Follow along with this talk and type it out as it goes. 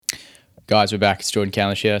Guys, we're back. It's Jordan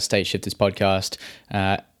Calish here, State Shifters Podcast.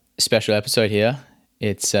 Special episode here.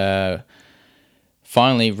 It's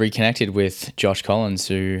finally reconnected with Josh Collins,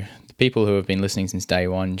 who the people who have been listening since day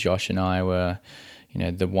one, Josh and I were,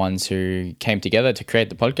 the ones who came together to create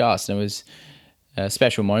the podcast. And it was a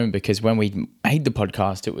special moment because when we made the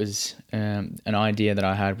podcast, it was an idea that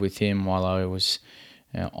I had with him while I was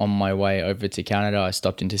on my way over to Canada. I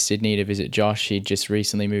stopped into Sydney to visit Josh. He'd just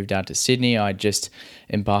recently moved out to Sydney. I just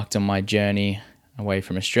embarked on my journey away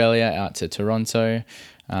from Australia out to Toronto.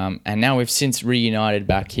 And now we've since reunited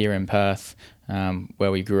back here in Perth,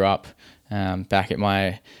 where we grew up, back at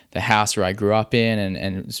the house where I grew up in,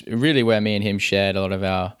 and it was really where me and him shared a lot of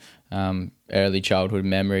our early childhood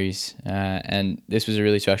memories. And this was a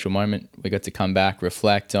really special moment. We got to come back,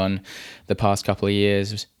 reflect on the past couple of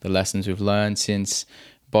years, the lessons we've learned since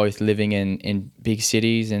both living in big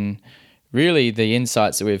cities, and really the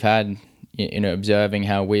insights that we've had, observing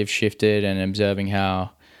how we've shifted and observing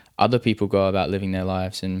how other people go about living their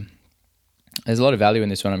lives. And there's a lot of value in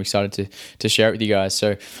this one. I'm excited to share it with you guys.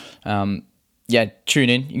 So, tune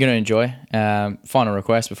in. You're going to enjoy. Final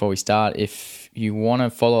request before we start. If you want to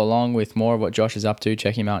follow along with more of what Josh is up to,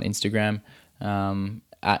 check him out on Instagram,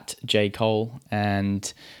 at jcole,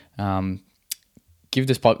 and give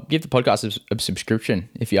the podcast a subscription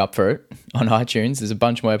if you're up for it on iTunes. There's a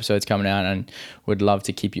bunch more episodes coming out, and would love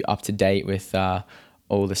to keep you up to date with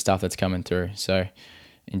all the stuff that's coming through. So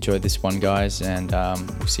enjoy this one, guys, and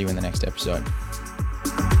we'll see you in the next episode.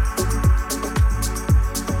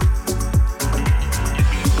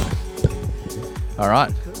 All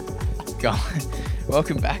right. God,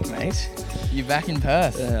 welcome back, mate. You're back in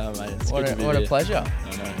Perth. Yeah, mate. It's What a pleasure.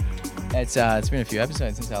 I know. It's been a few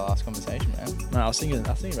episodes since our last conversation, man. No, I was thinking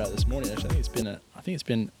about it this morning. Actually, it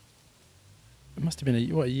must have been a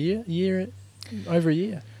year, over a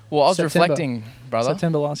year. Well, I was September. reflecting, brother.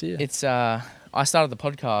 September last year. It's I started the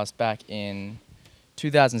podcast back in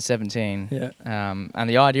 2017. Yeah. And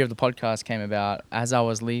the idea of the podcast came about as I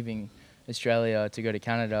was leaving Australia to go to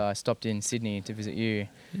Canada. I stopped in Sydney to visit you.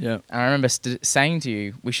 Yeah. And I remember saying to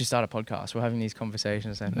you, we should start a podcast. We're having these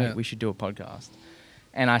conversations, saying, mate, Yeah. we should do a podcast.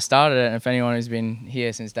 And I started it, and if anyone who's been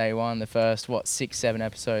here since day one, the first, 6-7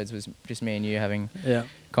 episodes was just me and you having Yeah.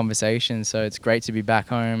 conversations. So it's great to be back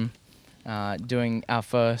home, doing our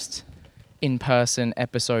first in-person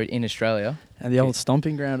episode in Australia. And the old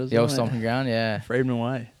stomping ground as well. The old stomping ground, yeah. Freedom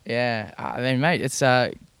Way. Yeah. I mean, mate, it's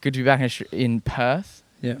good to be back in Perth.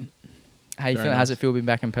 Yeah. How you Very feeling? How's nice. it feel being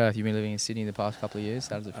back in Perth? You've been living in Sydney the past couple of years.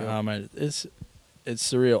 How does it feel? Mate, it's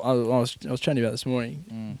surreal. I was chatting about this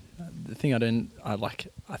morning. The thing I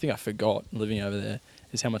think I forgot living over there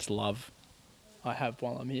is how much love I have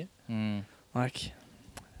while I'm here. Like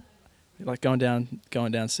going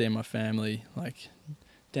down seeing my family, like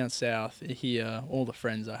down south here, all the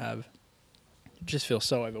friends I have. Just feel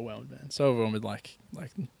so overwhelmed, man. So overwhelmed with like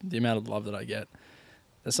the amount of love that I get.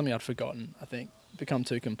 That's something I'd forgotten, I think. Become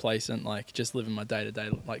too complacent, like just living my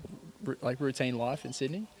day-to-day like routine life in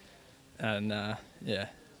Sydney. And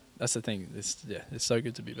that's the thing. It's so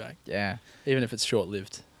good to be back. Yeah. Even if it's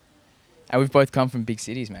short-lived. And we've both come from big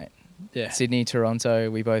cities, mate. Yeah. Sydney,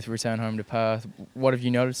 Toronto, we both return home to Perth. What have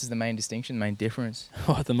you noticed is the main distinction, the main difference?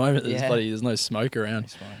 Well, at the moment, Yeah. there's no smoke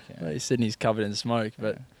around. Sydney's covered in smoke,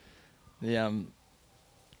 but I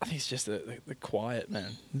think it's just the quiet,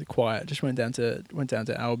 man. The quiet. Just went down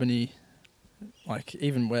to Albany, like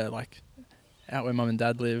even where out where mum and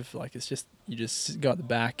dad live. Like it's just you just go at the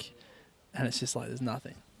back, and it's just like there's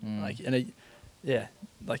nothing. Like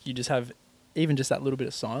you just have even just that little bit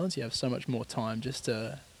of silence. You have so much more time just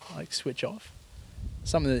to like switch off.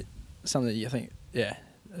 Something that you think I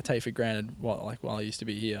take for granted. While I used to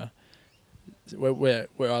be here, where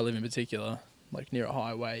I live in particular, like near a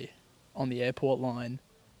highway, on the airport line.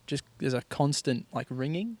 Just there's a constant like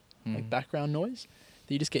ringing, like background noise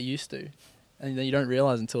that you just get used to, and then you don't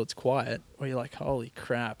realize until it's quiet, or you're like, holy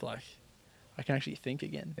crap, like I can actually think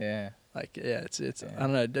again. Yeah. It's I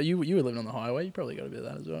don't know. You were living on the highway, you probably got a bit of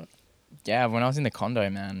that as well. Yeah, when I was in the condo,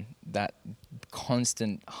 man, that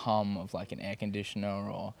constant hum of like an air conditioner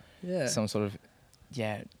or some sort of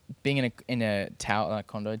being in a tower, like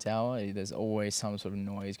condo tower, there's always some sort of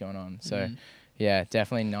noise going on. So. Yeah,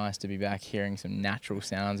 definitely nice to be back hearing some natural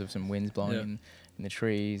sounds of some winds blowing in the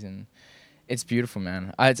trees, and it's beautiful,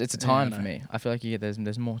 man. It's a time for me. I feel like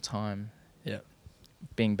there's more time. Yeah.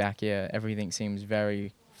 Being back here, everything seems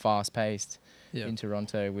very fast paced in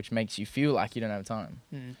Toronto, which makes you feel like you don't have time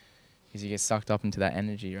because you get sucked up into that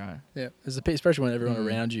energy, right? Yeah, especially when everyone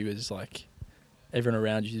around you is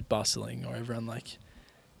bustling, or everyone like.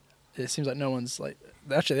 It seems like no one's like.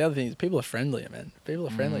 Actually, the other thing is people are friendlier, man. People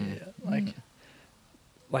are friendly here.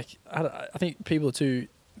 like I think people are too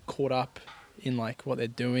caught up in like what they're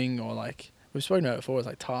doing, or like we've spoken about it before. It's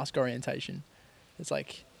like task orientation. It's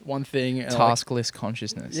like one thing, and Taskless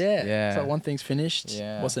consciousness. yeah. It's like one thing's finished.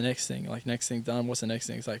 Yeah. What's the next thing? Like next thing done. What's the next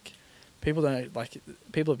thing? It's like people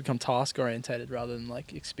have become task orientated rather than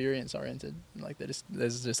like experience oriented. Like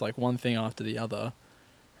there's just like one thing after the other,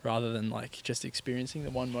 rather than like just experiencing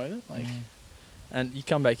the one moment. Like, and you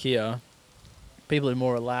come back here, people are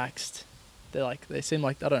more relaxed. They seem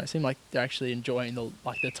like they're actually enjoying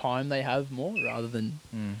the time they have more, rather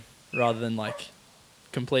than like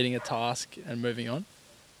completing a task and moving on.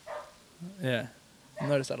 Yeah, I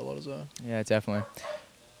noticed that a lot as well. Yeah, definitely.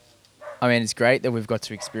 I mean, it's great that we've got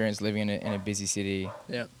to experience living in a busy city.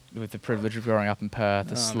 Yeah. With the privilege of growing up in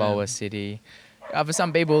Perth, a slower city. For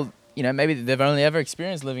some people, maybe they've only ever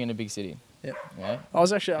experienced living in a big city. Yep. Yeah. I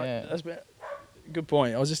was actually that's a good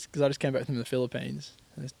point. Because I just came back from the Philippines.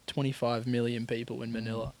 There's 25 million people in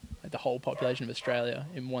Manila, like the whole population of Australia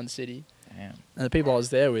in one city. Damn. And the people I was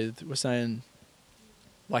there with were saying,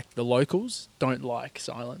 like, the locals don't like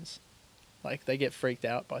silence. Like, they get freaked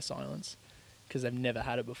out by silence because they've never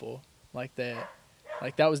had it before. Like, that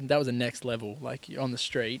was a next level. Like, you're on the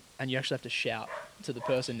street and you actually have to shout to the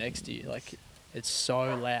person next to you. Like, it's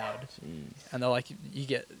so loud. Jeez. And they're like,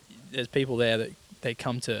 there's people there that they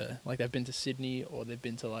come to, like, they've been to Sydney, or they've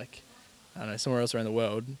been to, like, I don't know, somewhere else around the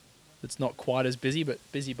world that's not quite as busy, but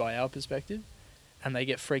busy by our perspective. And they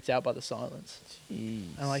get freaked out by the silence.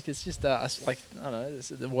 Jeez. And like, it's just like, I don't know,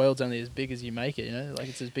 the world's only as big as you make it, like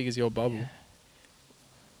it's as big as your bubble. Yeah.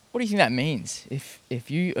 What do you think that means? If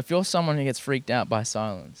you're someone who gets freaked out by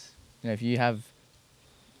silence, if you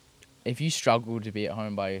struggle to be at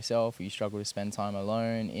home by yourself, or you struggle to spend time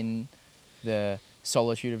alone in the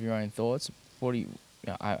solitude of your own thoughts, what do you?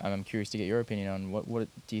 I'm curious to get your opinion on what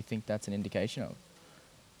do you think that's an indication of?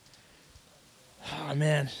 Oh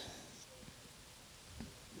man.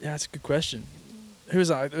 Yeah, that's a good question. What's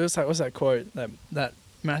that quote? That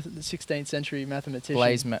the 16th century mathematician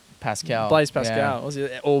Blaise Pascal. Blaise Pascal. Was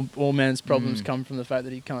it, all man's problems come from the fact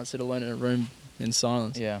that he can't sit alone in a room in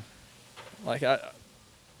silence. Yeah. Like I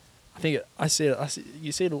think I see it.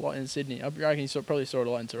 You see it a lot in Sydney. I reckon you probably saw it a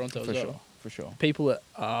lot in Toronto as well. For sure. People that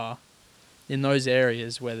are in those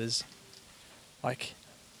areas where there's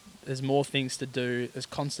more things to do, there's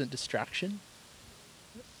constant distraction,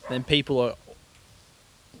 then people are,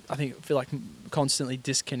 I feel like constantly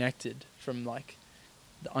disconnected from like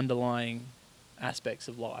the underlying aspects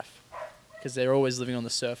of life, because they're always living on the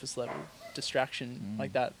surface level. Distraction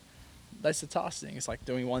like that, that's the task thing. It's like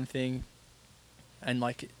doing one thing, and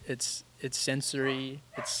like it's sensory.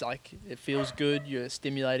 It's like it feels good. You're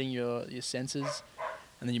stimulating your senses,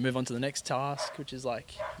 and then you move on to the next task, which is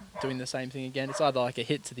like doing the same thing again. It's either like a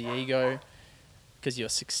hit to the ego because you're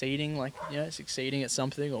succeeding, succeeding at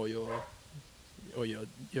something, or you're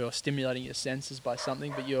stimulating your senses by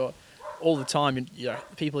something, but you're all the time,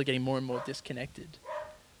 people are getting more and more disconnected,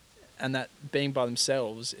 and that being by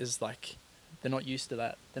themselves is like, they're not used to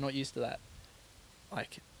that.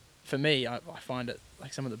 Like, for me, I find it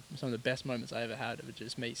like some of the best moments I ever had are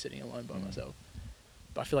just me sitting alone by myself.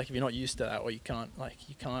 But I feel like if you're not used to that, or you can't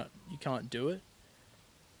do it,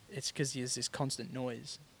 it's because there's this constant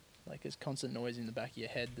noise. Like, there's constant noise in the back of your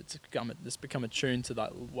head that's become attuned to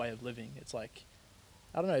that way of living. It's like,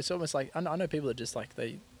 I don't know, it's almost like, I know people are just like,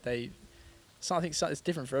 it's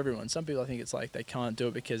different for everyone. Some people, I think it's like they can't do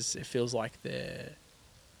it because it feels like they're,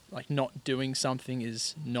 like, not doing something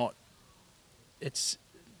it's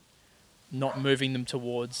not moving them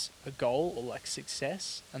towards a goal or like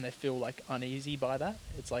success, and they feel like uneasy by that.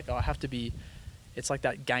 It's like, I have to be, it's like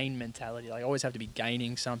that gain mentality. Like, I always have to be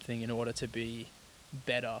gaining something in order to be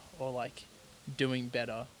better, or like doing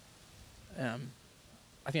better.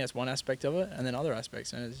 I think that's one aspect of it, and then other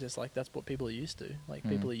aspects, and it's just like, that's what people are used to. Like,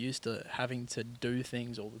 people are used to having to do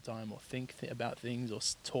things all the time, or think about things, or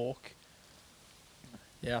talk.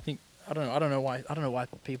 Yeah, I don't know why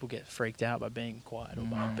people get freaked out by being quiet or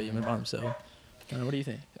by being by themselves. What do you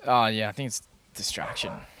think? Oh yeah, I think it's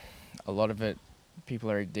distraction. A lot of it,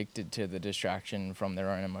 people are addicted to the distraction from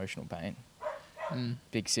their own emotional pain.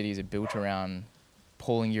 Big cities are built around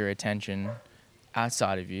pulling your attention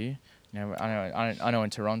outside of you. I know in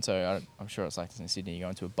Toronto, I'm sure it's like this in Sydney, you go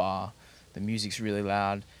into a bar, the music's really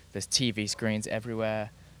loud, there's TV screens everywhere,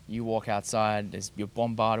 you walk outside, you're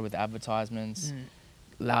bombarded with advertisements,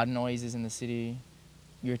 loud noises in the city,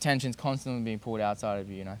 your attention's constantly being pulled outside of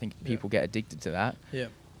you, and I think people get addicted to that. Yeah.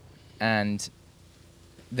 And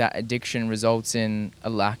that addiction results in a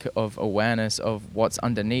lack of awareness of what's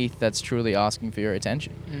underneath that's truly asking for your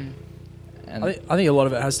attention. And I think a lot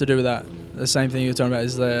of it has to do with that. The same thing you're talking about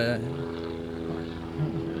is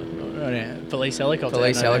yeah, police helicopter.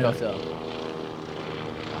 Police no, helicopter.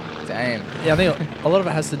 Damn. Yeah, I think a lot of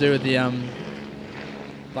it has to do with the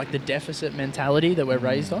like the deficit mentality that we're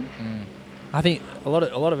raised on. I think a lot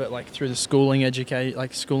of it, like through the schooling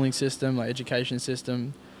system, like education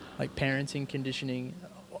system, like parenting conditioning.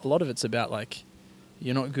 A lot of it's about like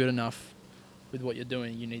you're not good enough with what you're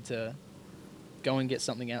doing. You need to go and get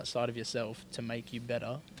something outside of yourself to make you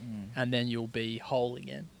better, and then you'll be whole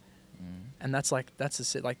again. And that's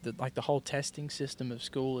the whole testing system of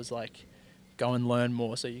school is like go and learn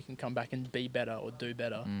more so you can come back and be better or do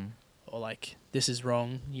better. Or like, this is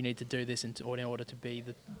wrong, you need to do this in order to be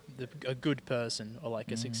a good person or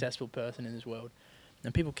like a successful person in this world.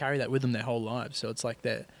 And people carry that with them their whole lives. So it's like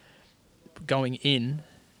that going in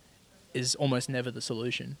is almost never the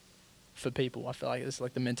solution for people. I feel like it's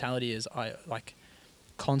like the mentality is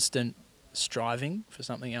constant striving for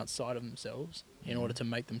something outside of themselves in order to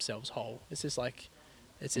make themselves whole. It's just like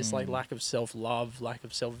lack of self-love, lack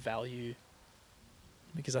of self-value,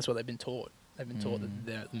 because that's what they've been taught. They've been taught that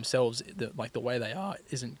they're themselves, that like the way they are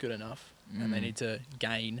isn't good enough, and they need to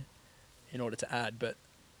gain in order to add. But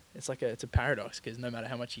it's a paradox, because no matter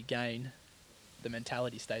how much you gain, the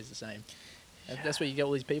mentality stays the same. And that's where you get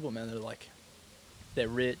all these people, man, that are like, they're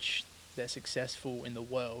rich, they're successful in the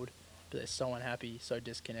world, but they're so unhappy, so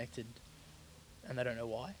disconnected, and they don't know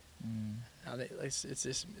why. And it's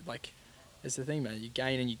just like, it's the thing, man. You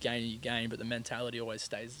gain and you gain and you gain, but the mentality always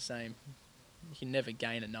stays the same. You can never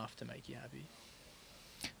gain enough to make you happy.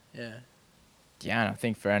 Yeah. Yeah, and I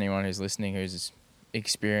think for anyone who's listening who's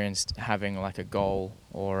experienced having like a goal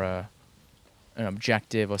or an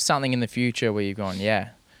objective or something in the future where you've gone, yeah,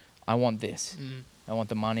 I want this. I want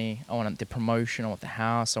the money. I want the promotion. I want the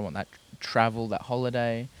house. I want that travel, that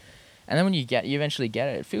holiday. And then when you eventually get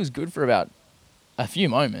it, it feels good for about a few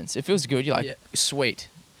moments. It feels good. You're like, sweet,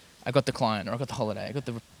 I got the client, or I got the holiday, I got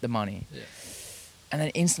the money. Yeah. And then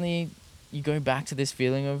instantly you go back to this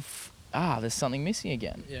feeling of, there's something missing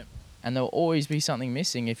again. Yeah. And there'll always be something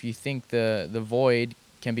missing if you think the void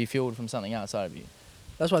can be filled from something outside of you.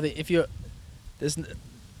 That's why I think there's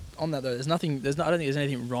I don't think there's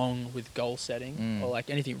anything wrong with goal setting or like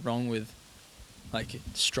anything wrong with like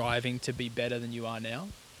striving to be better than you are now,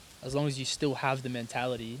 as long as you still have the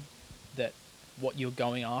mentality that what you're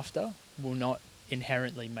going after will not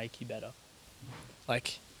inherently make you better.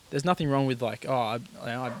 Like, there's nothing wrong with like, I'd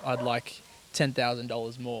like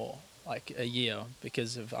 $10,000 more like a year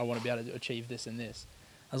because I want to be able to achieve this and this.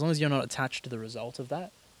 As long as you're not attached to the result of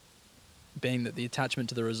that, being that the attachment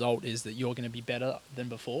to the result is that you're going to be better than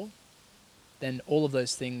before, then all of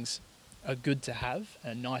those things are good to have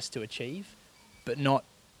and nice to achieve, but not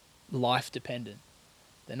life dependent.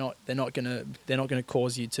 They're not going to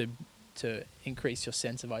cause you to increase your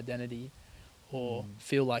sense of identity or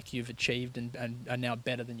feel like you've achieved and are now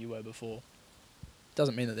better than you were before.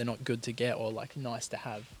 Doesn't mean that they're not good to get or like nice to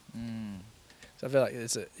have. So I feel like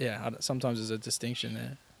sometimes there's a distinction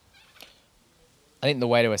there. I think the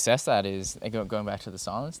way to assess that is going back to the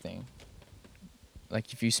silence thing.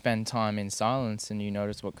 Like, if you spend time in silence and you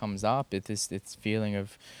notice what comes up, it's feeling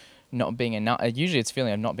of not being enough. Usually it's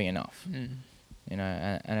feeling of not being enough. You know,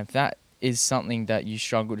 and if that is something that you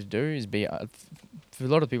struggle to do, is for a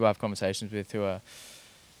lot of people I have conversations with who are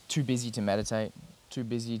too busy to meditate, too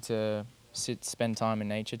busy to spend time in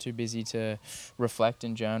nature, too busy to reflect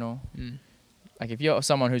and journal. Like, if you're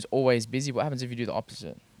someone who's always busy, what happens if you do the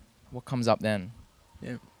opposite? What comes up then?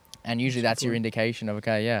 Yeah. And usually that's your indication of,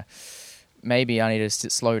 maybe I need to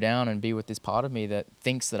slow down and be with this part of me that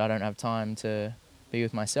thinks that I don't have time to be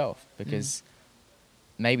with myself, because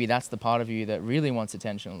maybe that's the part of you that really wants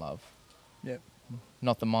attention and love. Yeah.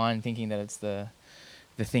 Not the mind thinking that it's the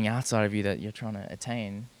thing outside of you that you're trying to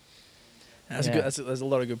attain. That's good. There's a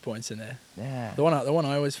lot of good points in there. Yeah. The one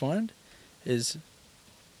I always find is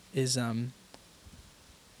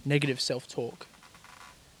negative self-talk,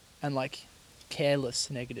 and like careless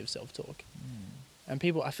negative self-talk. And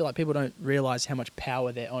I feel like people don't realize how much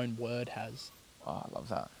power their own word has. Oh, I love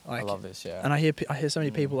that. Like, I love this. Yeah. And I hear so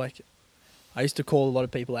many people, like, I used to call a lot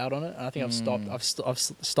of people out on it, and I think I've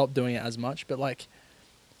stopped doing it as much. But like,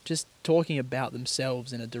 just talking about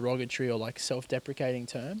themselves in a derogatory or like self-deprecating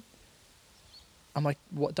term, I'm like,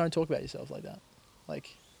 what? Don't talk about yourself like that.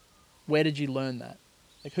 Like, where did you learn that?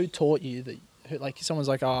 Like, who taught you that? Like, someone's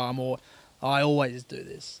like, I always do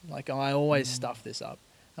this. Like, I always stuff this up.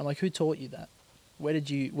 I'm like, who taught you that?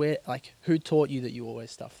 Who taught you that you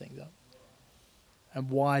always stuff things up? And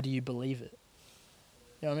why do you believe it?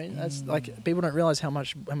 You know what I mean? That's like, people don't realize how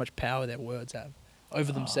much power their words have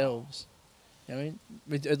over themselves. You know what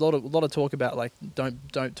I mean? A lot of talk about like,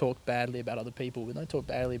 don't talk badly about other people, but don't talk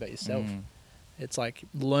badly about yourself. It's like,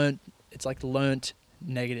 learn it's like learnt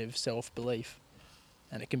negative self-belief,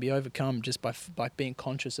 and it can be overcome just by being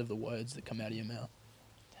conscious of the words that come out of your mouth.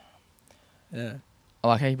 Yeah. I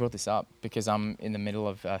like how you brought this up because I'm in the middle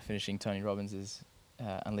of finishing Tony Robbins'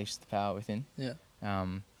 Unleash the Power Within. Yeah.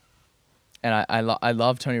 And I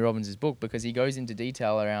love Tony Robbins' book because he goes into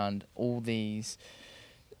detail around all these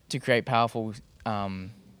to create powerful,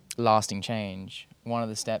 lasting change. One of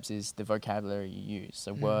the steps is the vocabulary you use.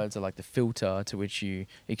 So words are like the filter to which you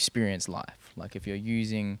experience life. Like if you're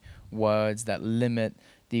using words that limit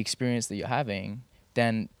the experience that you're having,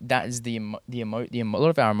 then that is a lot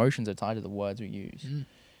of our emotions are tied to the words we use.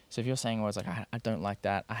 So if you're saying words like I don't like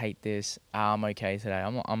that, I hate this, I'm okay today,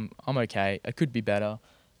 I'm okay, it could be better.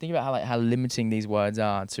 Think about how limiting these words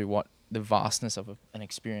are to what the vastness of an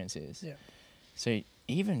experience is. Yeah. So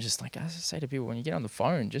even just like I say to people when you get on the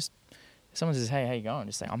phone, just if someone says, "Hey, how you going?"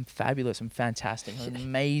 Just say, "I'm fabulous, I'm fantastic, I'm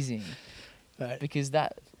amazing," Right. because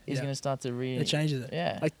that is going to start to It changes it.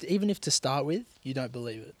 Yeah. Like even if to start with you don't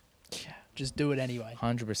believe it, Yeah. just do it anyway.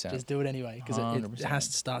 100%. Just do it anyway because it 100%. has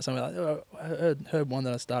to start somewhere. Like, I heard one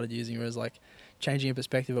that I started using was like changing your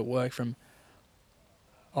perspective at work from,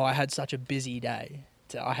 "Oh, I had such a busy day,"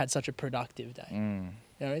 to "I had such a productive day."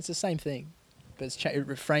 You know, it's the same thing, but it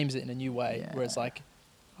reframes it in a new way where it's like,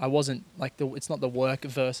 I wasn't like it's not the work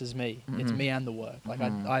versus me. It's me and the work. Like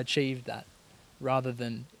I achieved that rather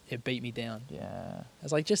than it beat me down. Yeah.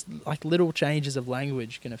 It's like just like little changes of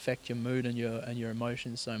language can affect your mood and your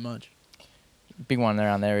emotions so much. Big one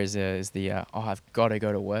around there is the I've got to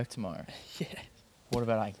go to work tomorrow. Yeah. What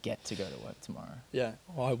about I get to go to work tomorrow? Yeah.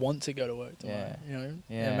 Or I want to go to work tomorrow. Yeah. You know?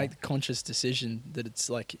 Yeah. Make the conscious decision that it's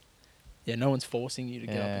like, no one's forcing you to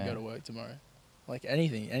get up and go to work tomorrow. Like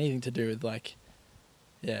anything to do with like,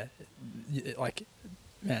 like,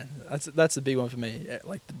 man, that's the big one for me.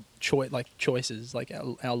 Like the choices, like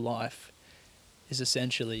our life is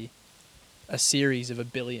essentially a series of a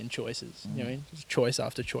billion choices. You know what I mean? Just choice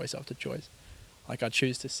after choice after choice. Like I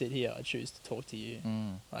choose to sit here, I choose to talk to you.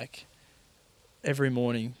 Like every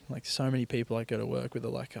morning, like so many people I go to work with are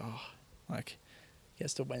like, oh, like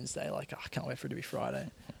gets to Wednesday, like, oh, I can't wait for it to be Friday.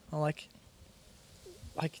 I'm like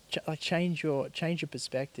change your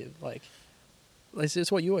perspective. Like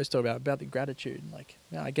it's what you always talk about the gratitude. Like,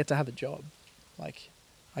 I get to have a job. Like,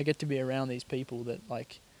 I get to be around these people that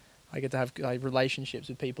like, I get to have like relationships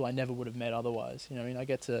with people I never would have met otherwise. You know what I mean? I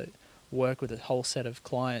get to work with a whole set of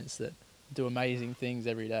clients that do amazing things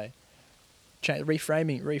every day.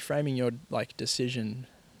 Reframing your like decision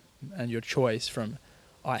and your choice from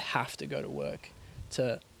I have to go to work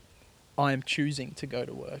to I am choosing to go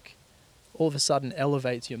to work, all of a sudden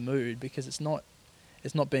elevates your mood because it's not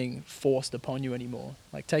being forced upon you anymore.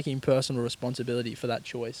 Like taking personal responsibility for that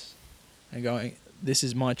choice and going, this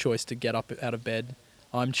is my choice to get up out of bed.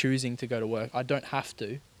 I'm choosing to go to work. I don't have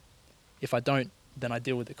to. If I don't, then I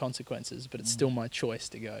deal with the consequences, but it's still my choice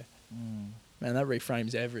to go. Man, that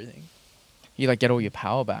reframes everything. You like get all your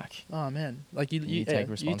power back. Oh man, like you take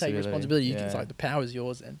responsibility. It's like the power's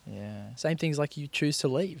yours then. Yeah. Same things like you choose to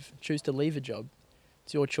leave a job.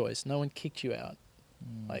 It's your choice. No one kicked you out.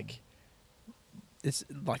 Like it's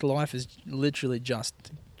like life is literally just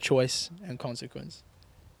choice and consequence.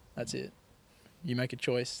 That's it. You make a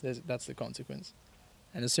choice, that's the consequence.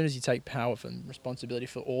 And as soon as you take power and responsibility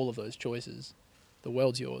for all of those choices, the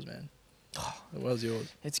world's yours, man. The world's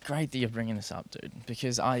yours. It's great that you're bringing this up, dude,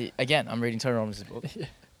 because I'm reading Tony Robbins' book,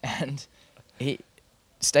 and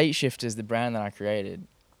State Shifters, the brand that I created,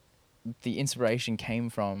 the inspiration came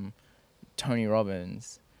from Tony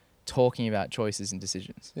Robbins talking about choices and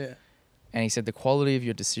decisions. Yeah. And he said the quality of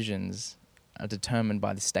your decisions are determined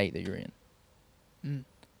by the state that you're in.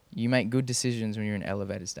 You make good decisions when you're in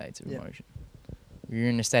elevated states of emotion. You're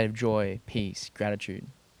in a state of joy, peace, gratitude,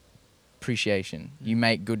 appreciation. You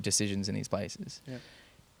make good decisions in these places. Yeah.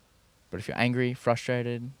 But if you're angry,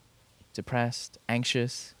 frustrated, depressed,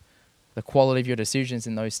 anxious, the quality of your decisions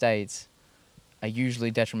in those states are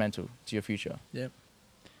usually detrimental to your future. Yeah.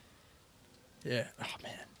 Yeah. Oh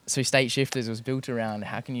man. So State Shifters was built around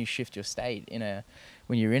how can you shift your state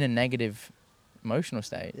when you're in a negative emotional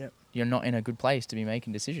state. Yep. You're not in a good place to be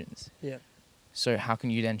making decisions. Yeah. So how can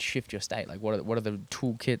you then shift your state? Like what are the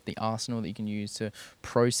toolkit, the arsenal that you can use to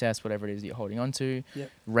process whatever it is that you're holding on to,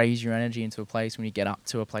 raise your energy into a place when you get up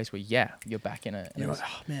to a place where, you're back in it. You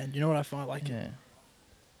know what I find like,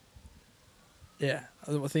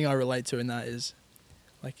 the thing I relate to in that is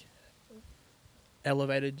like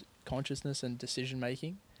elevated consciousness and decision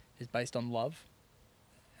making is based on love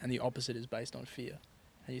and the opposite is based on fear.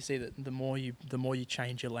 And you see that the more you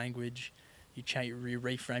change your language, you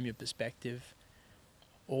reframe your perspective,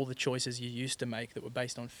 all the choices you used to make that were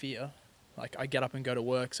based on fear, like I get up and go to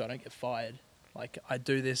work so I don't get fired. Like I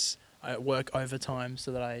do this, I work overtime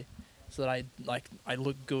so that I like I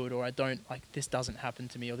look good, or I don't, like, this doesn't happen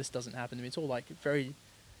to me, or this doesn't happen to me. It's all like very,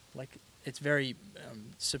 like, it's very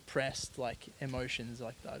suppressed, like, emotions,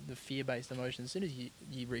 like the fear-based emotions. As soon as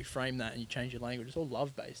you reframe that and you change your language, it's all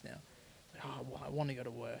love-based now. Like, oh, well, I want to go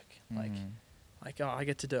to work. Like, oh, I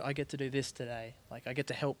get to do this today. Like, I get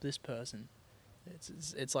to help this person.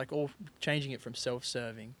 It's like all changing it from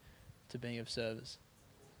self-serving to being of service.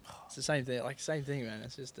 It's the same thing. Like, same thing, man.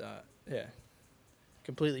 It's just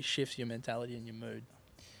completely shifts your mentality and your mood.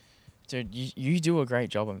 Dude, you do a great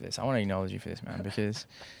job of this. I want to acknowledge you for this, man,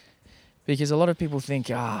 because a lot of people think,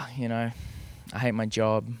 you know, I hate my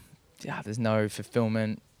job. There's no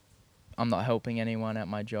fulfillment. I'm not helping anyone at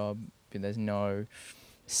my job. There's no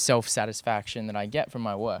self-satisfaction that I get from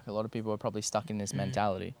my work. A lot of people are probably stuck in this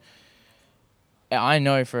mentality. I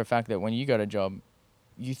know for a fact that when you go to a job,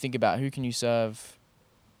 you think about who can you serve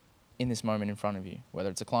in this moment in front of you, whether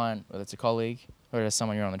it's a client, whether it's a colleague, whether it's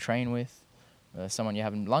someone you're on the train with, whether it's someone you're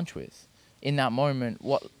having lunch with. In that moment,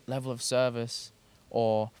 what level of service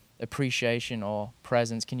or appreciation or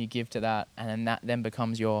presence can you give to that, and then that then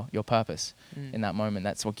becomes your purpose in that moment.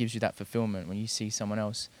 That's what gives you that fulfillment when you see someone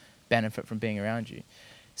else benefit from being around you.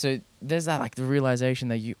 So there's that, like, the realization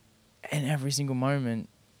that you, in every single moment,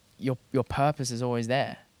 your purpose is always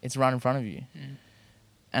there. It's right in front of you.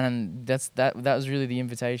 And that was really the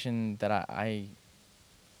invitation that I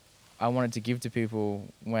wanted to give to people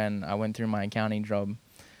when I went through my accounting job.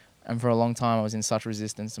 And for a long time, I was in such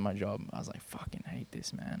resistance to my job. I was like, fucking hate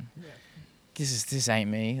this, man. Yeah. This ain't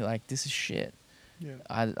me. Like, this is shit. Yeah.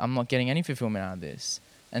 I'm not getting any fulfillment out of this.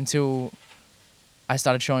 Until I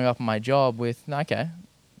started showing up in my job with, okay,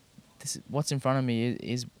 what's in front of me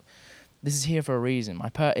is this is here for a reason.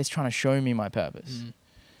 It's trying to show me my purpose.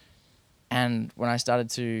 And when I started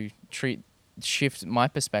to shift my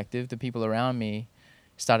perspective, the people around me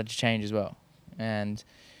started to change as well. And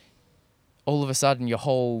all of a sudden, your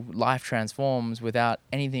whole life transforms without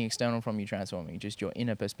anything external from you transforming. Just your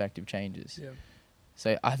inner perspective changes. Yeah.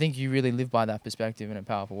 So I think you really live by that perspective in a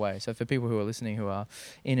powerful way. So for people who are listening, who are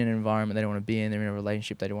in an environment they don't want to be in, they're in a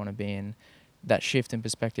relationship they don't want to be in, that shift in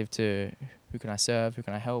perspective to who can I serve, who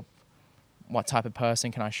can I help, what type of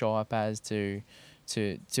person can I show up as to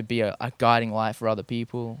be a guiding light for other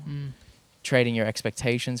people, trading your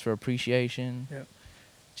expectations for appreciation. Yeah.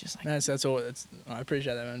 Just like, man, that's all. I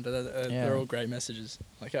appreciate that, man. But they're all great messages.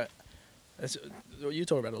 Like, that's what you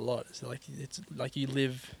talk about a lot. It's like you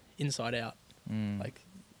live inside out. Like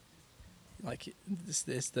it's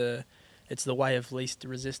the way of least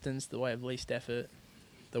resistance, the way of least effort,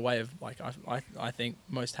 the way of, like, I think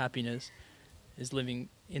most happiness is living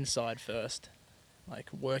inside first, like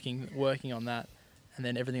working on that, and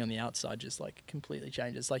then everything on the outside just, like, completely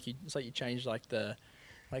changes. It's like you change you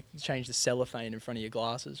change the cellophane in front of your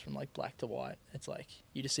glasses from, like, black to white. It's like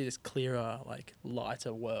you just see this clearer, like,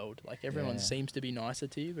 lighter world. Like, everyone seems to be nicer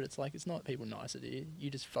to you, but it's like, it's not people nicer to you. You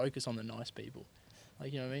just focus on the nice people.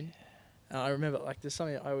 Like, you know what I mean? And I remember, like, there's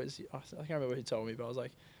something I can't remember who told me, but I was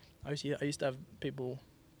like, I used to have people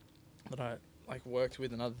that I, like, worked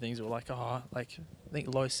with and other things that were like, I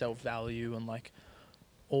think low self-value and, like,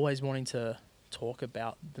 always wanting to talk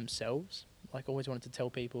about themselves. Like, always wanted to tell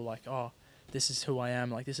people, like, this is who I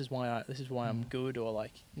am, like, this is why I'm good, or,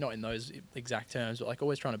 like, not in those exact terms, but, like,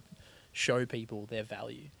 always trying to show people their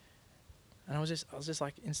value. And I was just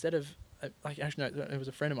like, instead of, like, actually, no, it was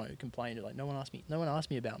a friend of mine who complained, like, no one asked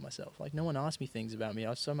me about myself, like, no one asked me things about me. I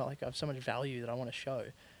have so much value that I want to show.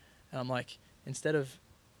 And I'm like, instead of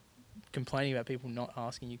complaining about people not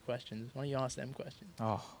asking you questions, why don't you ask them questions?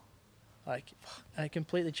 Like, and it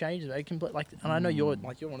completely changes it. And I know you're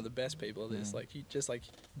one of the best people at this. Like, you just, like,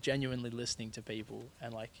 genuinely listening to people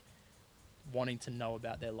and, like, wanting to know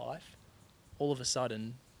about their life. All of a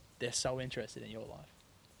sudden, they're so interested in your life.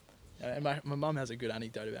 And my mum has a good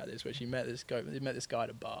anecdote about this, where she met this guy at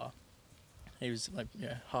a bar. He was, like,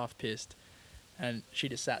 half pissed, and she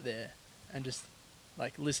just sat there and just,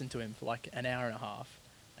 like, listened to him for, like, an hour and a half.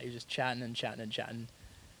 He was just chatting, and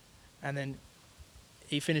then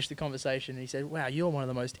he finished the conversation and he said, "Wow, you're one of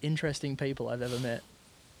the most interesting people I've ever met."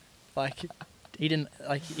 Like, he didn't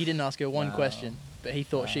ask her one question, but he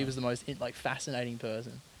thought she was the most, like, fascinating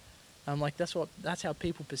person. And I'm like, that's how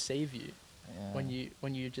people perceive you. When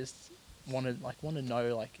you just want to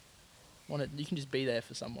know, like, you can just be there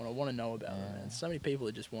for someone or want to know about them. And so many people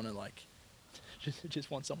that just want to, like,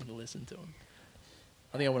 just want someone to listen to them.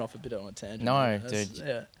 I think I went off a bit on a tangent. No, dude.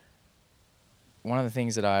 Yeah. One of the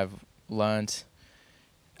things that I've learned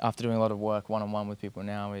after doing a lot of work one-on-one with people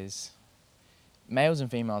now is males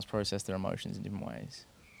and females process their emotions in different ways.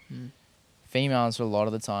 females a lot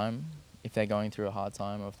of the time, if they're going through a hard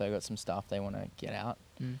time or if they've got some stuff they want to get out,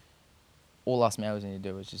 all us males need to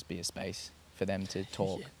do is just be a space for them to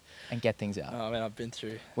talk and get things out. Oh man, I've been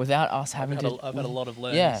through. Without us having I've had a lot of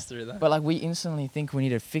learnings through that. But like we instantly think we need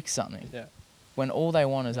to fix something. Yeah. When all they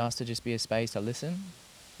want is us to just be a space to listen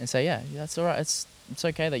and say, yeah, that's all right. It's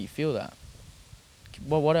okay that you feel that.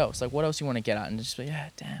 Well, what else? Like, what else you want to get at? And just be, yeah,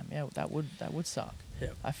 damn, yeah, that would suck.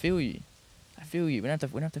 Yep. I feel you. We don't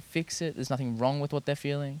have to fix it. There's nothing wrong with what they're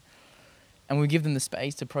feeling. And we give them the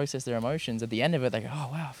space to process their emotions. At the end of it, they go, oh,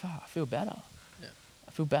 wow, I feel better. Yeah.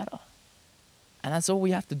 I feel better. And that's all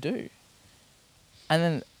we have to do. And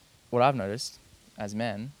then what I've noticed as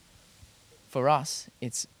men, for us,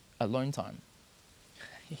 it's alone time.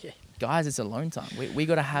 Yeah. Guys, it's alone time. We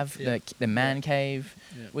got to have the man cave.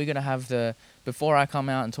 Yeah. We got to have before I come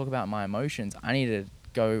out and talk about my emotions, I need to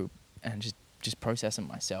go and just process them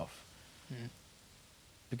myself. Mm.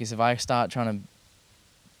 Because if I start trying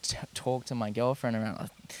to talk to my girlfriend around, I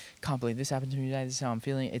can't believe this happened to me today, this is how I'm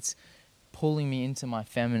feeling, it's pulling me into my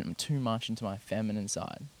too much into my feminine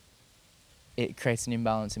side. It creates an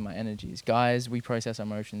imbalance in my energies. Guys, we process our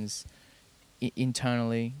emotions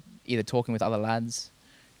internally, either talking with other lads,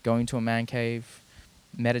 going to a man cave,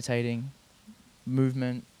 meditating,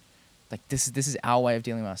 movement. Like this is our way of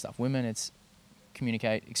dealing with our stuff. Women, it's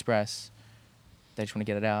communicate, express. They just want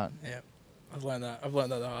to get it out. Yeah, I've learned that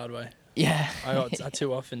the hard way. Yeah. I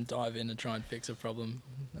too often dive in and try and fix a problem.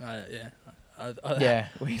 I'm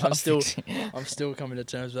still coming to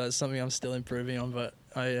terms with that. It's something I'm still improving on, but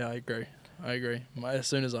I agree. As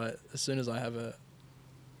soon as I have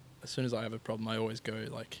a problem, I always go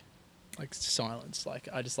like silence. Like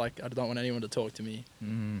I don't want anyone to talk to me.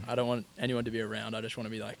 Mm. I don't want anyone to be around. I just want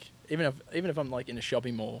to be like, even if I'm like in a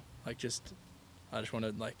shopping mall, like I just want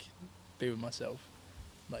to like be with myself.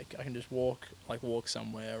 Like I can just walk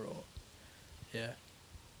somewhere or, yeah.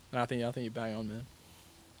 And I think you bang on, man.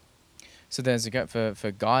 So there's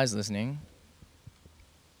for guys listening.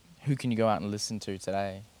 Who can you go out and listen to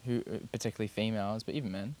today? Who, particularly females, but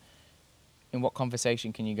even men. In what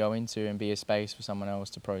conversation can you go into and be a space for someone else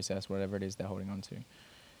to process whatever it is they're holding on to?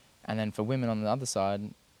 And then for women on the other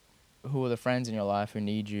side, who are the friends in your life who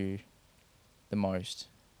need you the most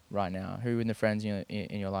right now? Who are the friends in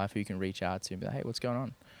your life who you can reach out to and be like, hey, what's going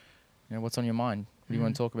on? You know, what's on your mind? What do you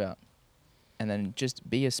want to talk about? And then just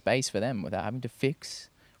be a space for them without having to fix,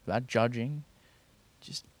 without judging.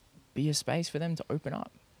 Just be a space for them to open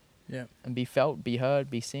up. Yeah. And be felt, be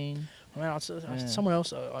heard, be seen. Someone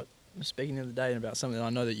else, I was speaking the other day about something that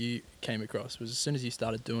I know that you came across, was as soon as you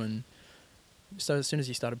started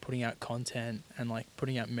putting out content and like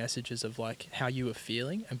putting out messages of like how you were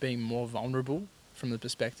feeling and being more vulnerable from the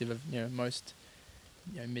perspective of, you know, most,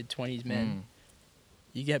 you know, mid-20s men,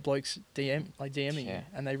 you get blokes DMing you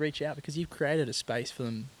and they reach out because you've created a space for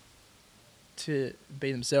them to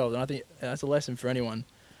be themselves. And I think that's a lesson for anyone.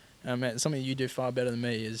 Something you do far better than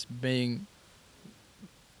me is being,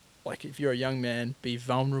 like, if you're a young man, be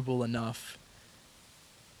vulnerable enough,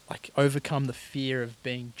 like overcome the fear of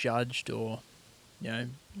being judged, or, you know,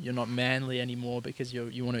 you're not manly anymore because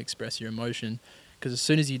you want to express your emotion. Because as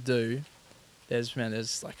soon as you do, there's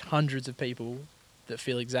like hundreds of people that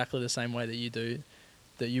feel exactly the same way that you do,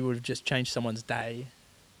 that you would have just changed someone's day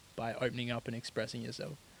by opening up and expressing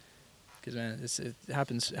yourself. Because, man, it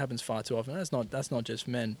happens far too often. That's not just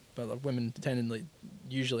men, but like women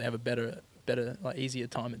usually have a better, like easier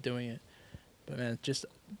time at doing it. But man, just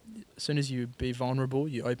as soon as you be vulnerable,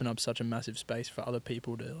 you open up such a massive space for other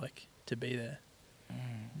people to be there.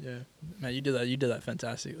 Yeah, man, you did that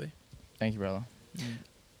fantastically. Thank you, brother.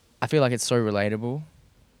 I feel like it's so relatable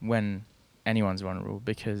when anyone's vulnerable,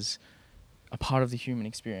 because a part of the human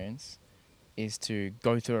experience is to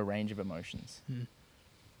go through a range of emotions.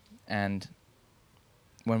 And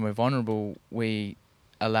when we're vulnerable, we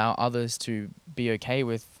allow others to be okay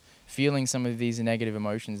with feeling some of these negative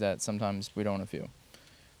emotions that sometimes we don't want to feel.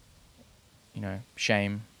 You know,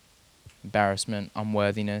 shame, embarrassment,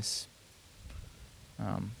 unworthiness,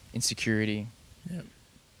 insecurity. Yep.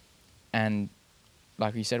 And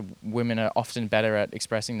like you said, women are often better at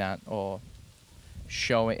expressing that or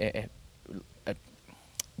showing it,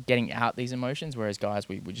 getting out these emotions, whereas guys,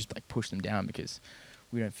 we just like push them down because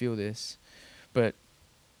we don't feel this. But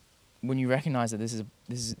when you recognize that this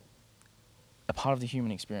is a part of the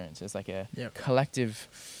human experience, it's like a collective,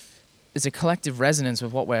 it's a collective resonance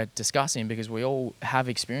with what we're discussing, because we all have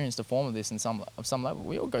experienced a form of this in some level.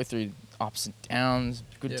 We all go through ups and downs,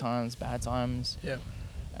 good times, bad times. Yeah.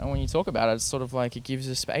 And when you talk about it, it's sort of like it gives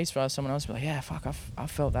a space for someone else to be like, yeah, fuck, I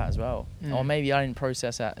felt that as well. Or maybe I didn't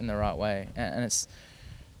process that in the right way. And it's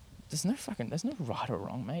there's no right or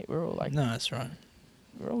wrong, mate. We're all like, No, that's right.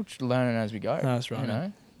 we're all learning as we go. No, that's right, You know.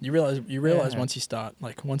 man. You realize Yeah. once you start,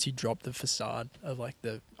 like, once you drop the facade of like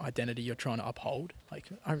the identity you're trying to uphold. Like,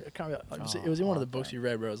 I can't remember, it was in one of the books you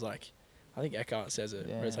read where it was like, I think Eckhart says it,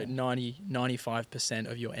 where it's like 95%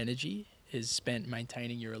 of your energy is spent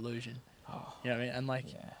maintaining your illusion. Oh, You know what I mean? And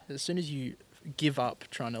like, yeah. as soon as you give up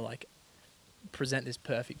trying to like present this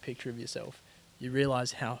perfect picture of yourself, you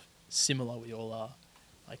realize how similar we all are.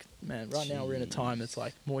 Like, man, right now we're in a time that's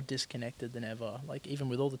like more disconnected than ever. Like, even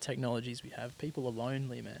with all the technologies we have, people are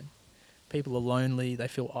lonely, man. People are lonely. They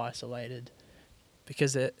feel isolated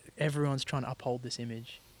because everyone's trying to uphold this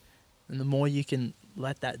image. And the more you can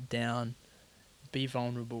let that down, be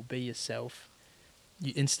vulnerable, be yourself,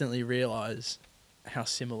 you instantly realize how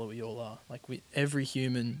similar we all are. Like, every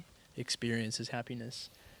human experiences happiness.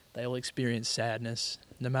 They all experience sadness,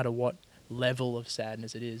 no matter what level of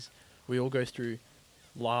sadness it is. We all go through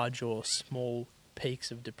large or small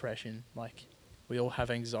peaks of depression. Like, we all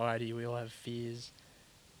have anxiety, we all have fears,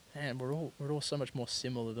 and we're all so much more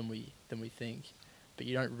similar than we think. But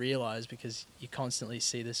you don't realize because you constantly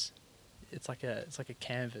see this. It's like a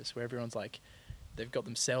canvas where everyone's like, they've got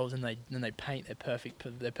themselves and they paint their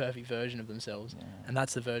perfect version of themselves, and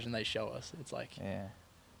that's the version they show us. It's like,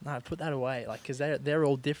 no, put that away. Like, because they're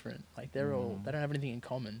all different. Like, they don't have anything in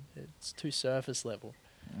common. It's too surface level.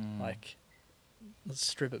 Like, let's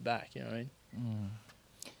strip it back. You know what I mean?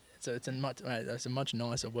 So it's a much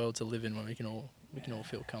nicer world to live in when we can all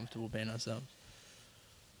feel comfortable being ourselves.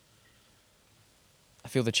 I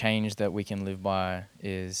feel the change that we can live by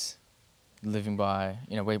is living by,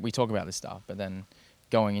 we talk about this stuff, but then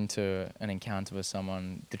going into an encounter with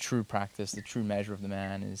someone, the true practice, the true measure of the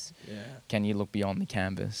man is, can you look beyond the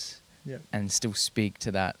canvas and still speak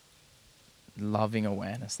to that loving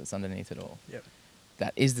awareness that's underneath it all?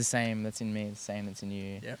 That is the same that's in me, the same that's in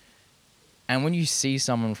you. And when you see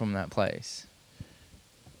someone from that place,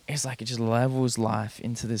 it's like it just levels life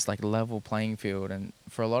into this like level playing field. And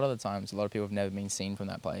for a lot of the times, a lot of people have never been seen from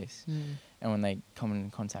that place. And when they come in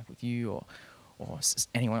contact with you or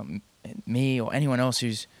anyone, me or anyone else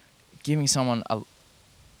who's giving someone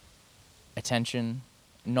attention,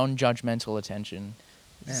 non-judgmental attention.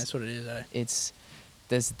 Yeah, that's what it is, eh? It's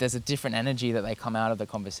there's a different energy that they come out of the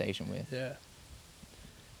conversation with. Yeah.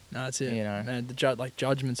 No, that's it. You know, man.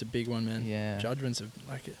 Judgment's a big one, man. Yeah. Judgment's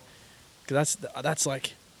because that's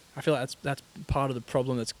like, I feel like that's part of the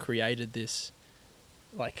problem that's created this,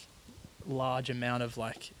 like, large amount of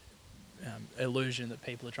like illusion that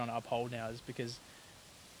people are trying to uphold now, is because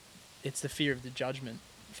it's the fear of the judgment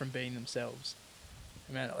from being themselves.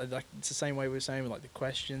 Man, like, it's the same way we were saying with like the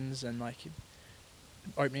questions and like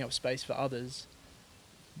opening up space for others.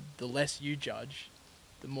 The less you judge,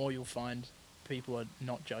 the more you'll find people are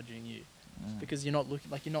not judging you, because you're not looking,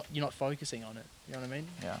 like, you're not focusing on it. You know what I mean?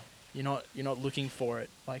 Yeah. You're not looking for it.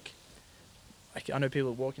 Like I know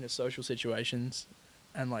people that walk into social situations,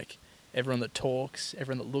 and like everyone that talks,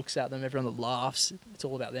 everyone that looks at them, everyone that laughs, it's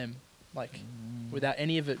all about them. Like, without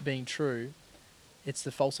any of it being true, it's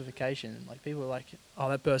the falsification. Like, people are like, oh,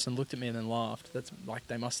 that person looked at me and then laughed. That's like,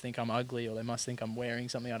 they must think I'm ugly, or they must think I'm wearing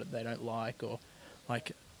something they don't like, or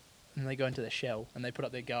like, and they go into their shell and they put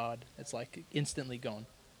up their guard. It's like instantly gone.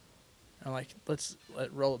 And like, let's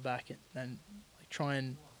roll it back and like try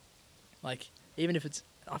and like, even if it's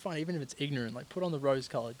ignorant, like, put on the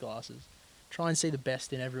rose-colored glasses. Try and see the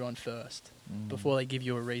best in everyone first before they give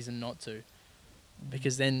you a reason not to,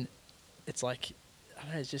 because then it's like, I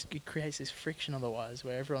don't know, it creates this friction otherwise,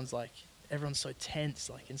 where everyone's so tense,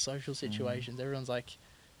 like in social situations. Everyone's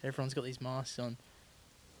got these masks on.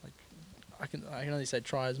 Like, I can only say,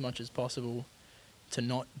 try as much as possible to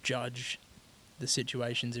not judge the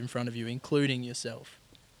situations in front of you, including yourself,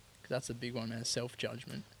 because that's the big one, man.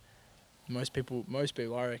 Self-judgment. Most people,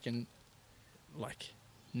 I reckon, like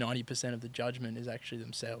 90% of the judgment is actually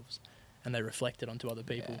themselves, and they reflect it onto other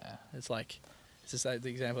people. Yeah. It's like, it's just like the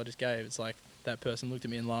example I just gave. It's like, that person looked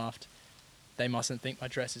at me and laughed. They mustn't think my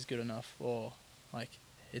dress is good enough, or like,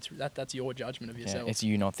 that's your judgment of yourself. Yeah, it's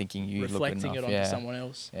you not thinking you look good enough. Reflecting it onto someone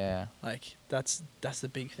else. Yeah. Like, that's the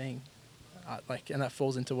big thing. And that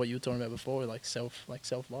falls into what you were talking about before, like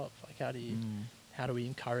self-love. Like, how do we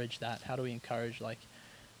encourage that? How do we encourage like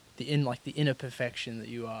the inner perfection that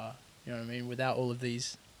you are? You know what I mean? Without all of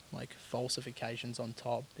these like falsifications on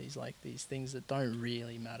top, these things that don't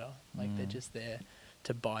really matter. Like, they're just there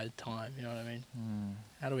to buy time. You know what I mean?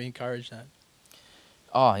 How do we encourage that?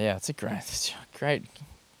 Oh yeah, it's a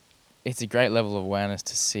great level of awareness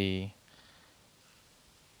to see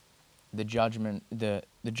the judgment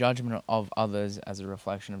of others as a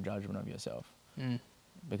reflection of judgment of yourself.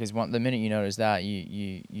 Because the minute you notice that,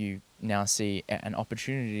 you now see an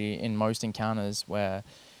opportunity in most encounters where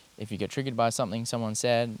if you get triggered by something someone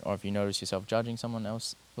said, or if you notice yourself judging someone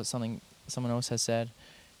else, someone else has said,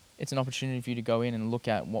 it's an opportunity for you to go in and look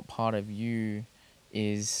at what part of you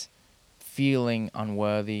is feeling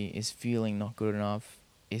unworthy, is feeling not good enough,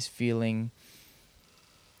 is feeling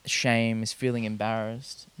shame, is feeling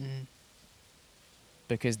embarrassed.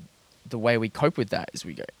 Because the way we cope with that is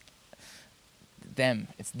we go,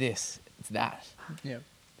 it's this, it's that. Yeah.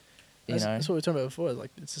 You know? That's what we were talking about before.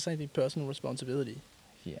 Like, it's the same thing, personal responsibility.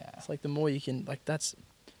 Yeah. It's like the more you can, like,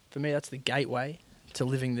 for me, that's the gateway to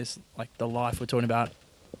living this, like, the life we're talking about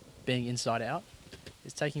being inside out,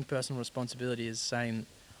 is taking personal responsibility, is saying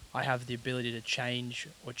I have the ability to change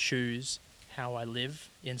or choose how I live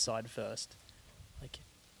inside first.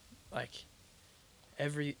 Like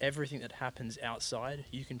everything that happens outside,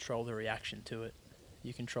 you control the reaction to it.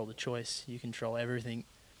 You control the choice. You control everything.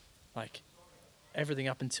 Like, everything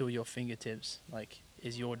up until your fingertips, like,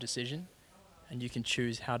 is your decision, and you can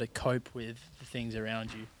choose how to cope with the things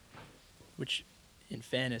around you, which, in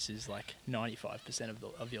fairness, is like 95%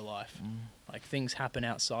 of your life. Like, things happen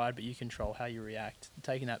outside, but you control how you react.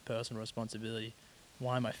 Taking that personal responsibility.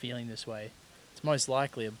 Why am I feeling this way? It's most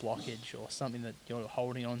likely a blockage or something that you're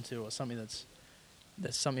holding on to, or something that's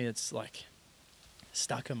like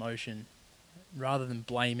stuck emotion, rather than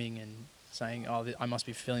blaming and saying, oh, I must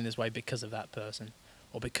be feeling this way because of that person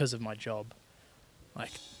or because of my job.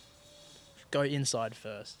 Like, go inside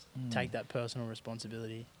first. Take that personal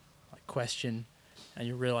responsibility. Like, question, and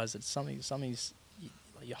you realize that something's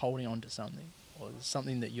you're holding on to something, or there's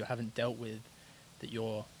something that you haven't dealt with that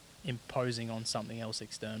you're imposing on something else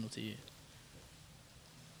external to you.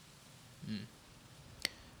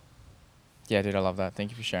 Yeah, dude, I love that.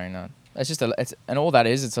 Thank you for sharing that. It's just and all that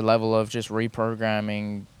is, it's a level of just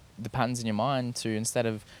reprogramming the patterns in your mind to, instead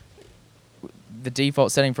of the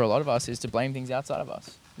default setting for a lot of us is to blame things outside of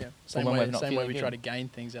us. Yeah, same way we try to gain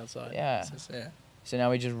things outside. Yeah. So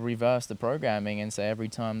now we just reverse the programming and say every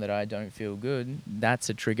time that I don't feel good, that's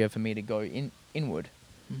a trigger for me to go inward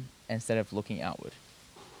instead of looking outward.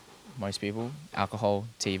 Most people, alcohol,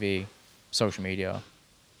 TV, social media,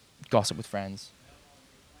 gossip with friends.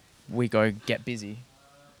 We go get busy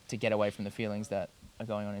to get away from the feelings that are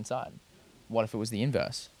going on inside. What if it was the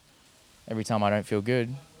inverse? Every time I don't feel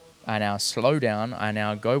good, I now slow down, I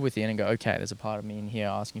now go within and go, okay, there's a part of me in here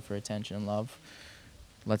asking for attention and love.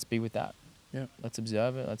 Let's be with that. Yeah. Let's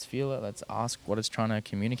observe it, let's feel it, let's ask what it's trying to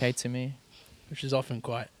communicate to me. Which is often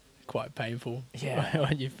quite painful Yeah.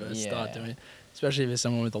 when you first start doing it. Especially if it's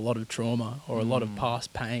someone with a lot of trauma or a lot of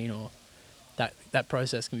past pain, or that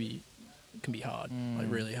process can be hard, like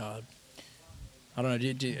really hard. I don't know.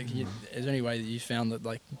 Is there any way that you found that,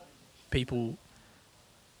 like, people,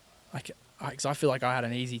 like, because I feel like I had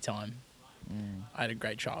an easy time. I had a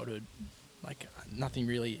great childhood. Like, nothing.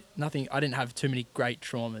 I didn't have too many great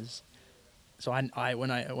traumas. So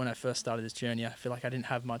when I first started this journey, I feel like I didn't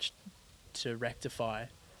have much to rectify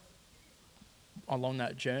along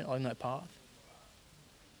that journey, along that path.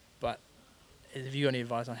 But have you got any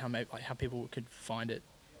advice on how people could find it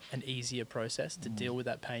an easier process to deal with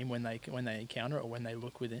that pain when they encounter it, or when they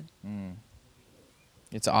look within?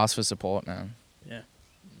 It's ask for support, man. Yeah.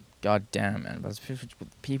 God damn, man. But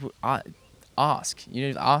people ask. You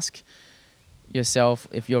need to ask yourself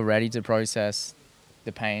if you're ready to process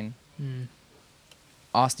the pain.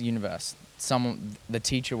 Ask the universe. The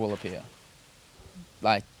teacher will appear.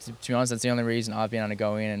 Like, to be honest, that's the only reason I've been able to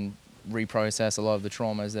go in and reprocess a lot of the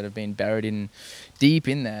traumas that have been buried deep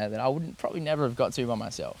in there that I would probably never have got to by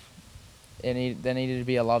myself. There needed to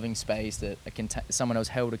be a loving space that someone else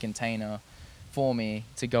held a container for me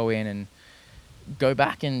to go in and go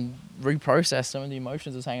back and reprocess some of the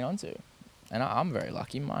emotions I was hanging on to. And I'm very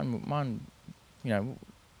lucky. Mine, you know,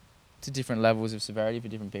 to different levels of severity for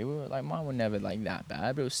different people. Like, mine were never like that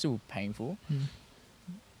bad, but it was still painful.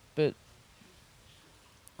 But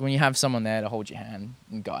when you have someone there to hold your hand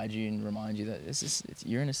and guide you and remind you that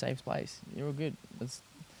you're in a safe place, you're all good.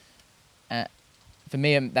 For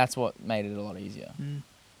me, that's what made it a lot easier.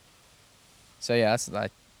 So yeah, that's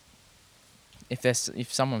like,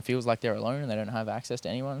 if someone feels like they're alone and they don't have access to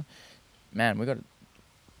anyone, man, we got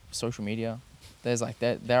social media. There's like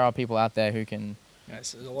there are people out there who can.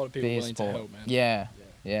 Yes, there's a lot of people willing to help, man.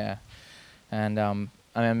 Yeah. And I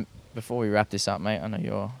mean, before we wrap this up, mate, I know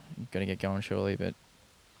you're gonna get going shortly, but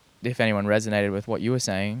if anyone resonated with what you were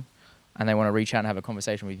saying, and they want to reach out and have a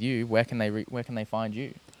conversation with you, where can they find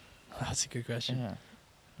you? That's a good question.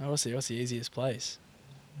 Yeah. What's the easiest place?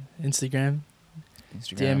 Instagram.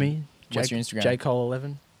 DM me. What's your Instagram?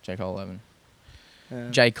 JCole11. JCole11.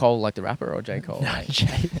 J. Cole, like the rapper, or J. Cole? No, Like?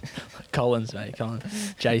 J. Collins, mate. Collins.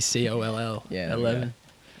 JCOLL. Yeah, there we 11.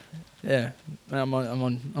 Yeah, I'm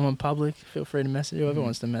on public. Feel free to message whoever Mm.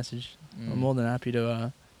 wants to message. Mm. I'm more than happy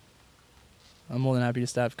to. I'm more than happy to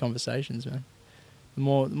start conversations, man. The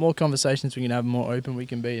more conversations we can have, the more open we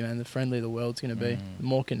can be, man. The friendlier the world's gonna be. Mm. The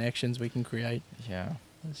more connections we can create. Yeah.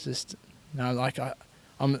 It's just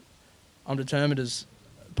I'm determined as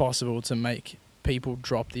possible to make people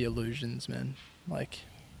drop the illusions, man. Like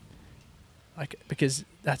because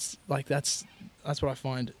that's what I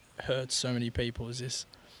find hurts so many people is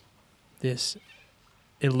this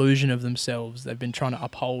illusion of themselves they've been trying to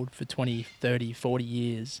uphold for 20, 30, 40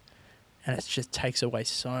 years, and it just takes away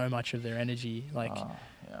so much of their energy.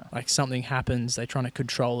 Like something happens, they're trying to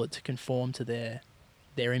control it to conform to their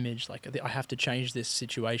image. Like, I have to change this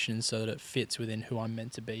situation so that it fits within who I'm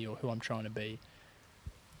meant to be or who I'm trying to be.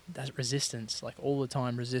 That's resistance, like all the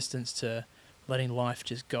time, resistance to letting life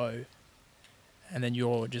just go, and then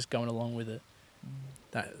you're just going along with it.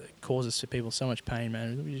 That causes to people so much pain,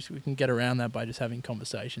 man. We can get around that by just having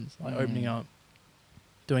conversations, like opening up,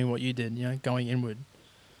 doing what you did, going inward.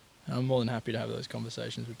 I'm more than happy to have those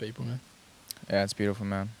conversations with people, man. Yeah, it's beautiful,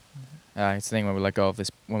 man. It's the thing when we let go of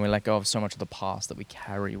this, when we let go of so much of the past that we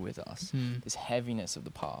carry with us, this heaviness of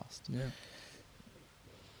the past. Yeah.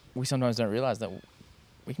 We sometimes don't realize that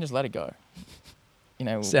we can just let it go.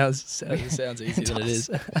 Sounds easier than it is.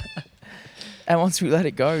 And once we let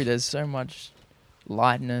it go, there's so much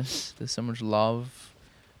lightness. There's so much love.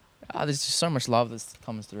 There's just so much love that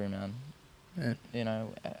comes through, man. Yeah.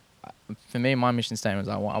 For me, my mission statement is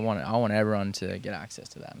I want everyone to get access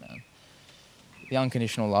to that, man. The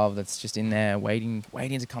unconditional love that's just in there, waiting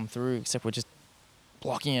to come through. Except we're just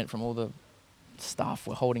blocking it from all the stuff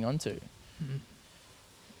we're holding on to. Mm-hmm.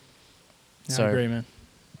 Yeah, So, I agree, man.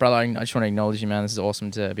 brother, I just want to acknowledge you, man. This is awesome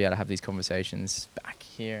to be able to have these conversations back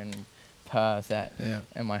here in Perth at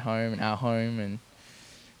my home and our home, and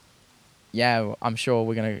yeah, I'm sure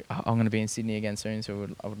I'm gonna be in Sydney again soon, so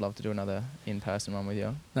I would love to do another in-person one with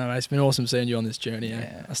you. No, mate, it's been awesome seeing you on this journey.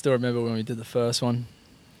 Yeah. I still remember when we did the first one.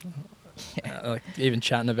 Like even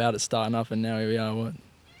chatting about it, starting up, and now here we are.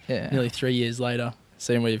 Nearly 3 years later,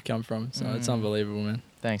 seeing where you've come from. So it's unbelievable, man.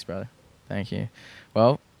 Thanks, brother. Thank you.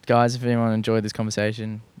 Well, guys, if anyone enjoyed this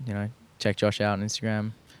conversation, check Josh out on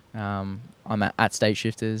Instagram. I'm at State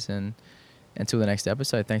Shifters, and until the next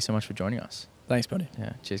episode, thanks so much for joining us. Thanks, buddy.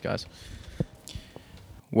 Yeah, cheers, guys.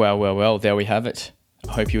 Well, there we have it.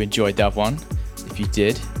 I hope you enjoyed that one. If you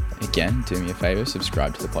did, again, do me a favor,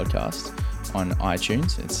 subscribe to the podcast on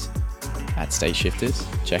iTunes. It's at State Shifters.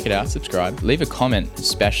 Check it out, subscribe. Leave a comment,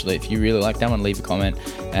 especially if you really like that one, leave a comment.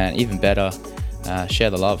 And even better, share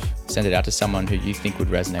the love. Send it out to someone who you think would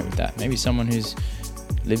resonate with that. Maybe someone who's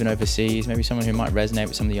living overseas, maybe someone who might resonate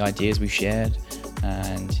with some of the ideas we shared.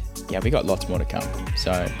 And yeah, we got lots more to come.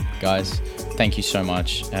 So guys, thank you so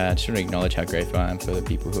much. Just want to acknowledge how grateful I am for the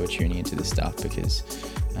people who are tuning into this stuff, because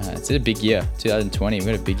it's a big year, 2020. We've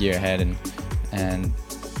got a big year ahead, and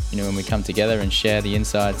when we come together and share the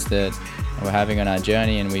insights that we're having on our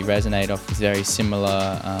journey, and we resonate off very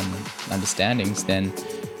similar understandings, then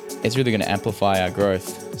it's really going to amplify our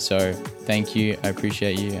growth. So thank you, I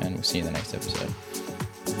appreciate you, and we'll see you in the next episode.